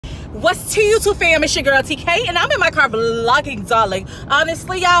What's to you two fam? It's your girl TK and I'm in my car vlogging, darling.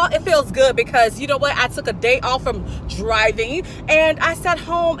 Honestly, y'all, it feels good because you know what? I took a day off from driving and I sat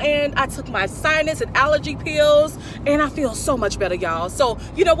home and I took my sinus and allergy pills and I feel so much better, y'all. So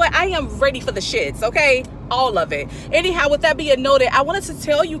you know what? I am ready for the shits, okay? All of it. Anyhow, with that being noted, I wanted to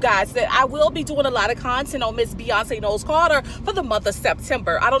tell you guys that I will be doing a lot of content on Miss Beyoncé Knowles for the month of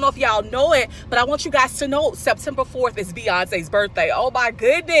September. I don't know if y'all know it, but I want you guys to know September 4th is Beyonce's birthday. Oh my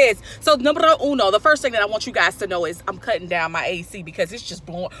goodness. So numero uno, the first thing that I want you guys to know is I'm cutting down my AC because it's just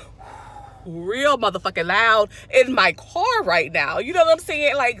blowing real motherfucking loud in my car right now. You know what I'm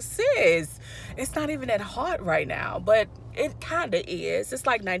saying? Like, sis, it's not even that hot right now, but it kind of is. It's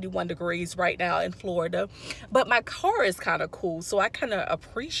like 91 degrees right now in Florida, but my car is kind of cool, so I kind of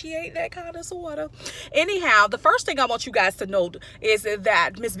appreciate that kind of sort of. Anyhow, the first thing I want you guys to note is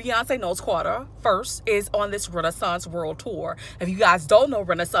that Miss Beyoncé Knowles first is on this Renaissance World Tour. If you guys don't know,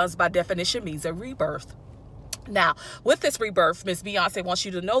 Renaissance by definition means a rebirth. Now, with this rebirth, Miss Beyoncé wants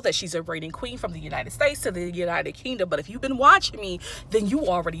you to know that she's a reigning queen from the United States to the United Kingdom. But if you've been watching me, then you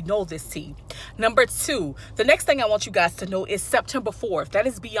already know this tea. Number two, the next thing I want you guys to know is September 4th. That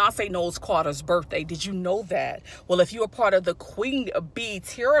is Beyoncé Knowles Carter's birthday. Did you know that? Well, if you're part of the Queen Bee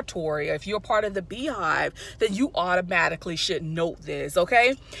territory, if you're part of the Beehive, then you automatically should note this,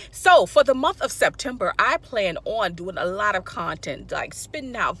 okay? So for the month of September, I plan on doing a lot of content, like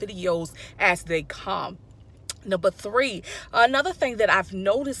spitting out videos as they come. Number three, another thing that I've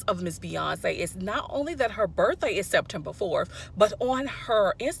noticed of Miss Beyoncé is not only that her birthday is September 4th, but on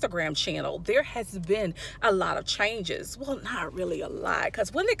her Instagram channel, there has been a lot of changes. Well, not really a lot,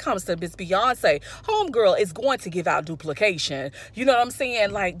 because when it comes to Miss Beyoncé, homegirl is going to give out duplication. You know what I'm saying?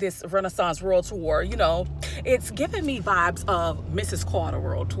 Like this Renaissance World Tour, you know, it's giving me vibes of Mrs. Carter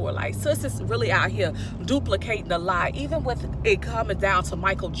World Tour. Like, sis is really out here duplicating a lot, even with it coming down to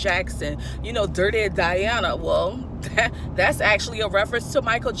Michael Jackson, you know, Dirty Diana. Well, that's actually a reference to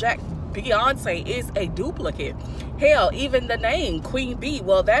Michael Jackson. Beyonce is a duplicate. Hell, even the name Queen Bee,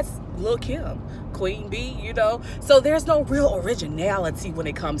 well, that's Lil Kim. Queen Bee, you know. So there's no real originality when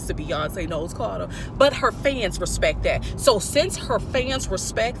it comes to Beyoncé Knowles Carter, but her fans respect that. So since her fans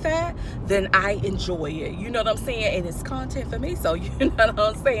respect that, then I enjoy it. You know what I'm saying? And it's content for me. So you know what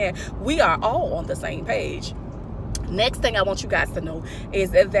I'm saying? We are all on the same page. Next thing I want you guys to know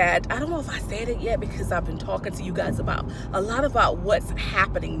is that I don't know if I said it yet because I've been talking to you guys about a lot about what's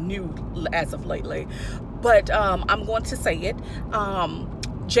happening new as of lately, but I'm going to say it.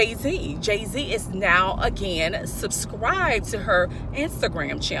 Jay-Z is now again subscribed to her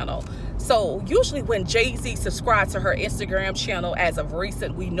Instagram channel. So usually when Jay-Z subscribes to her Instagram channel, as of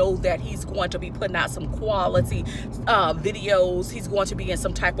recent, we know that he's going to be putting out some quality videos. He's going to be in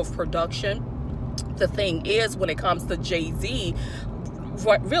some type of production. The thing is, when it comes to Jay-Z,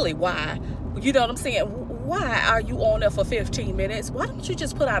 really, why? You know what I'm saying? Why are you on there for 15 minutes? Why don't you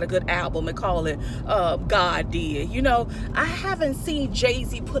just put out a good album and call it God Did? You know, I haven't seen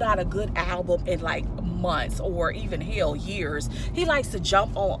Jay-Z put out a good album in like months or even hell years. He likes to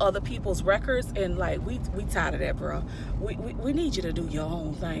jump on other people's records, and like we tired of that, bro. We need you to do your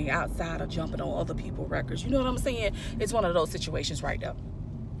own thing outside of jumping on other people's records. You know what I'm saying? It's one of those situations right there,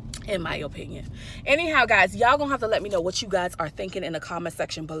 in my opinion. Anyhow, guys, y'all gonna have to let me know what you guys are thinking in the comment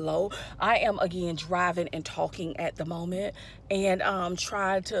section below. I am again driving and talking at the moment, and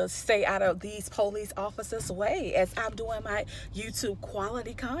trying to stay out of these police officers' way as I'm doing my YouTube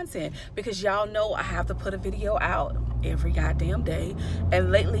quality content, because y'all know I have to put a video out every goddamn day,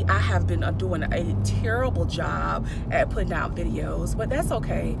 and lately I have been doing a terrible job at putting out videos, but that's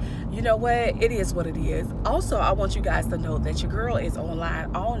okay. You know what? It is what it is. Also, I want you guys to know that your girl is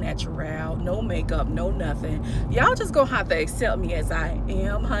online all natural, no makeup, no nothing. Y'all just gonna have to accept me as I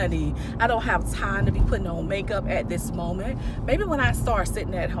am, honey. I don't have time to be putting on makeup at this moment. Maybe when I start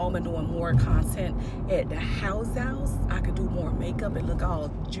sitting at home and doing more content at the house, I could do more makeup and look all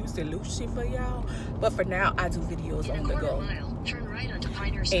juicy loosey for y'all. But for now, I do videos on the go. Turn right onto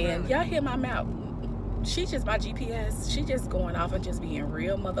Pinehurst Road. And y'all hear my mouth. She's just my GPS. She just going off and just being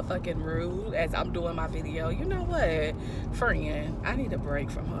real motherfucking rude as I'm doing my video. You know what, friend? I need a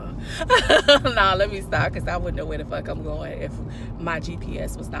break from her. Nah, let me stop, because I wouldn't know where the fuck I'm going if my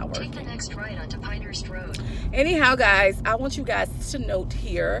GPS was not working. Take the next right onto Pinehurst Road. Anyhow, guys, I want you guys to note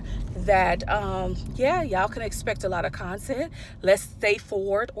here that yeah, y'all can expect a lot of content. Let's stay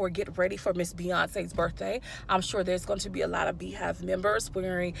forward or get ready for Miss Beyonce's birthday. I'm sure there's going to be a lot of Beehive members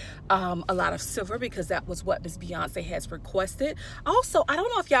wearing a lot of silver, because that was what Miss Beyoncé has requested. Also, I don't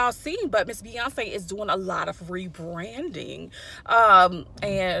know if y'all seen, but Miss Beyoncé is doing a lot of rebranding,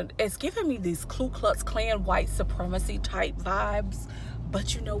 and it's giving me these Ku Klux Klan white supremacy type vibes.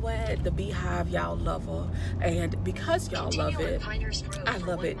 But you know what? The Beehive, y'all love her. And because y'all love Continue on it, Pinehurst Road I for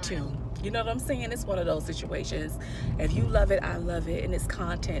love 1 it mile. too. You know what I'm saying? It's one of those situations. If you love it, I love it. And it's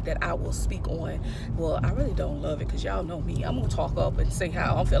content that I will speak on. Well, I really don't love it because y'all know me. I'm going to talk up and say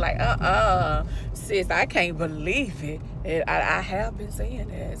how I feel like, sis, I can't believe it. And I have been saying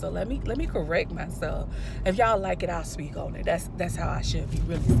that. So let me correct myself. If y'all like it, I'll speak on it. That's how I should be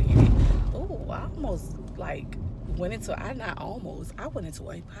really saying it. Oh, I almost like went into, I went into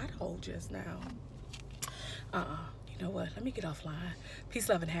a pothole just now. You know what? Let me get offline. Peace,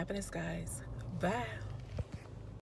 love, and happiness, guys. Bye.